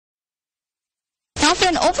For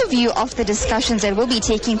an overview of the discussions that will be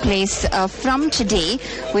taking place from today,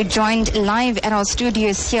 we're joined live at our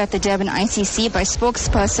studios here at the Durban ICC by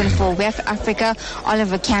spokesperson for WEF Africa,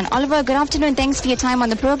 Oliver Cann. Oliver, good afternoon. Thanks for your time on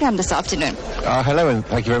the program this afternoon. Hello, and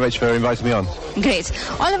thank you very much for inviting me on. Great.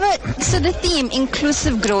 Oliver, so the theme,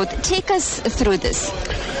 inclusive growth, take us through this.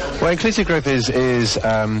 Well, inclusive growth is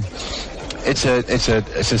it's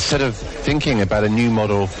a set of thinking about a new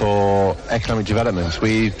model for economic development.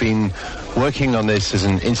 We've been working on this as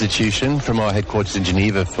an institution from our headquarters in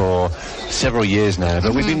Geneva for several years now,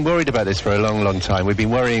 but we've been worried about this for a long, long time. We've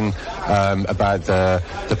been worrying about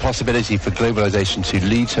the possibility for globalization to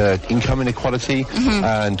lead to income inequality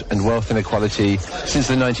and wealth inequality since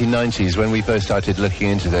the 1990s, when we first started looking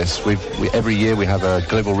into this. Every year we have a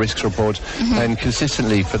global risks report, and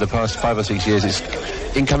consistently for the past 5 or 6 years,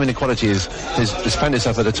 income inequality has found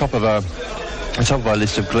itself at the top of our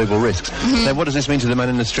list of global risks. Now, what does this mean to the man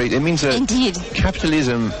in the street? It means that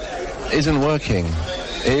capitalism isn't working.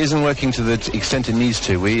 It isn't working to the extent it needs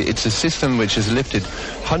to. It's a system which has lifted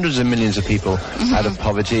hundreds of millions of people out of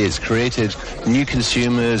poverty. It's created new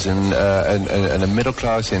consumers and a middle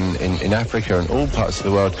class in Africa and all parts of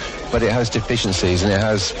the world, but it has deficiencies and it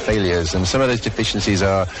has failures. And some of those deficiencies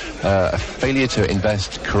are a failure to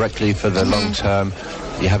invest correctly for the long term.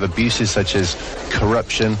 You have abuses such as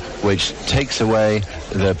corruption, which takes away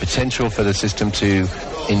the potential for the system to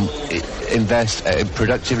invest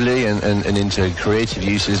productively and into creative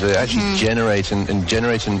uses that actually generate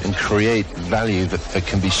and create value that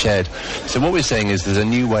can be shared. So what we're saying is there's a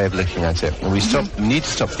new way of looking at it, and we need to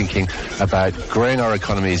stop thinking about growing our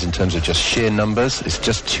economies in terms of just sheer numbers. It's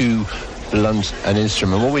just too blunt an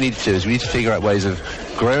instrument. What we need to do is we need to figure out ways of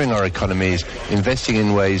growing our economies, investing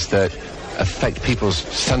in ways that affect people's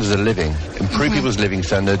standards of living, improve people's living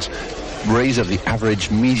standards, raise up the average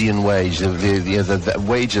median wage, the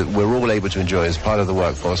wage that we're all able to enjoy as part of the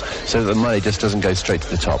workforce, so that the money just doesn't go straight to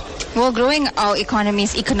the top. Well, growing our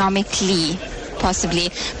economies economically, possibly.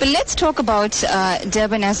 But let's talk about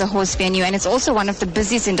Durban as a host venue, and it's also one of the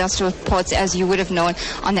busiest industrial ports, as you would have known,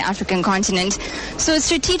 on the African continent. So a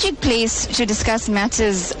strategic place to discuss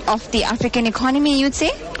matters of the African economy, you'd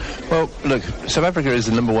say? Well, look, South Africa is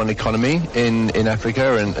the number one economy in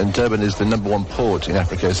Africa, and Durban is the number one port in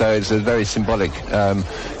Africa, so it's a very symbolic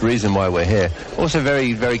reason why we're here. Also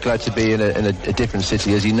very, very glad to be in a different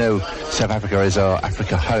city. As you know, South Africa is our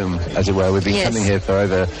Africa home, as it were. We've been coming here for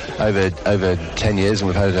over 10 years, and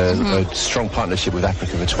we've had a strong partnership with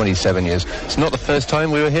Africa for 27 years. It's not the first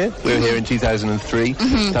time we were here. We were here in 2003.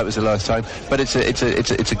 That was the last time. But it's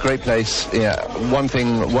a great place. Yeah, one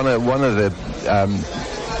of the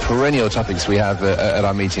perennial topics we have at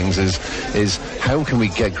our meetings is how can we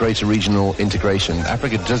get greater regional integration.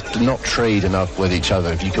 Africa does not trade enough with each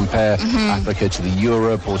other. If you compare Africa to the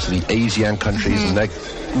Europe or to the Asian countries, and they're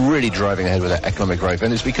really driving ahead with their economic growth,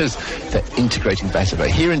 and it's because they're integrating better. But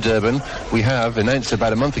here in Durban, we have announced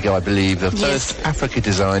about a month ago, I believe, the first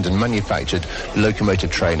Africa-designed and manufactured locomotive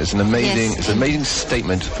train. It's an amazing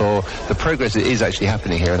statement for the progress that is actually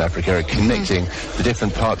happening here in Africa, connecting the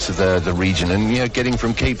different parts of the region, and getting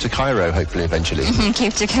from Cape to Cairo, hopefully, eventually.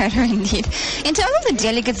 Cape to Cairo, indeed. In terms of the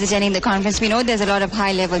delegates attending the conference, we know there's a lot of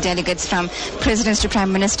high-level delegates, from presidents to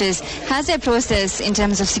prime ministers. Has their process in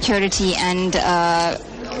terms of security and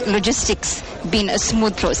logistics been a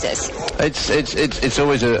smooth process? It's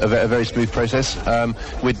always a very smooth process.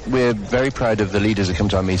 We're very proud of the leaders that come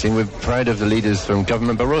to our meeting. We're proud of the leaders from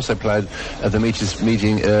government, but we're also proud of the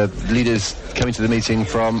leaders coming to the meeting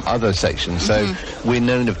from other sections. So we're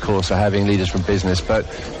known, of course, for having leaders from business, but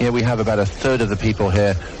we have about a third of the people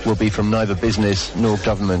here will be from neither business nor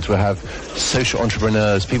government. We'll have social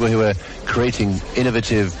entrepreneurs, people who are creating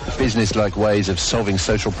innovative business-like ways of solving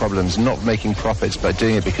social problems, not making profits, but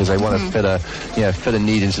doing it because they want to fill a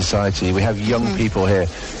need in society. We have young people here,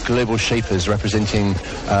 global shapers representing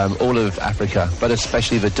all of Africa, but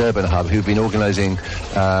especially the Durban Hub, who've been organising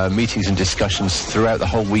meetings and discussions throughout the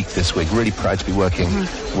whole week this week. Really proud to be working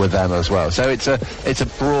with them as well. So it's a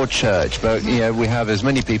broad church, but we have as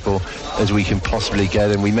many people as we can possibly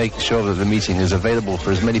get, and we make sure that the meeting is available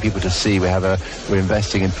for as many people to see. We're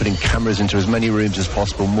investing in putting cameras into as many rooms as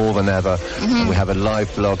possible, more than ever. And we have a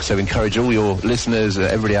live blog, so encourage all your listeners,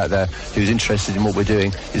 everybody out there who's interested in what we're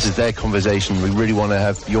doing. This is their conversation. We really want to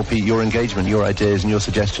have your engagement, your ideas and your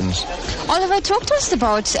suggestions. Oliver, talk to us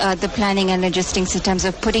about the planning and logistics in terms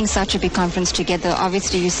of putting such a big conference together.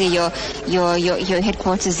 Obviously, you say your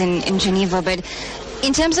headquarters in Geneva, but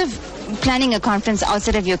in terms of planning a conference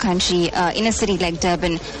outside of your country, in a city like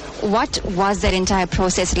Durban, what was that entire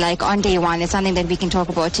process like on day one? It's something that we can talk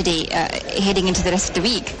about today, heading into the rest of the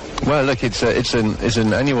week. Well, look, it's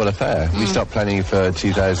an annual affair. We start planning for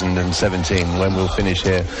 2017 when we'll finish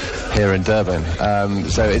here in Durban.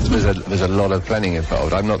 So there's a lot of planning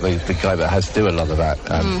involved. I'm not the guy that has to do a lot of that,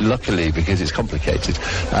 luckily, because it's complicated.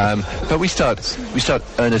 But we start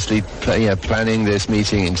earnestly planning this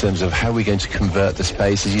meeting in terms of how we're going to convert the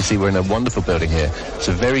space. As you see, we're in a wonderful building here. It's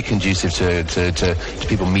very conducive to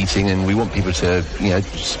people meeting, and we want people to,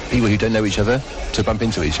 people who don't know each other to bump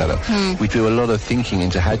into each other. We do a lot of thinking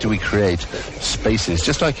into how do we create spaces,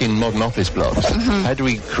 just like in modern office blocks. How do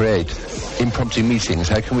we create impromptu meetings?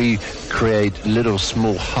 How can we create little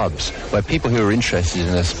small hubs where people who are interested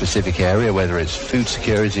in a specific area, whether it's food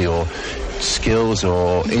security or skills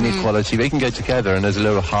or inequality, they can go together, and there's a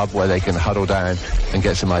little hub where they can huddle down and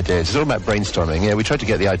get some ideas. It's all about brainstorming. We try to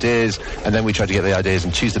get the ideas, and then we try to get the ideas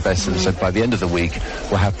and choose the best of them. So by the end of the week,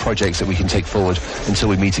 we'll have projects that we can take forward until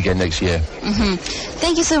we meet again next year.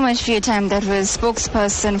 Thank you so much for your time. That was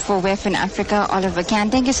spokesperson for WEF in Africa, Oliver Cann.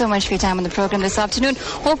 Thank you so much for your time on the program this afternoon.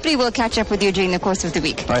 Hopefully we'll catch up with you during the course of the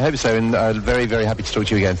week. I hope so, and very, very happy to talk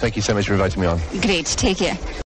to you again. Thank you so much for inviting me on. Great. Take care.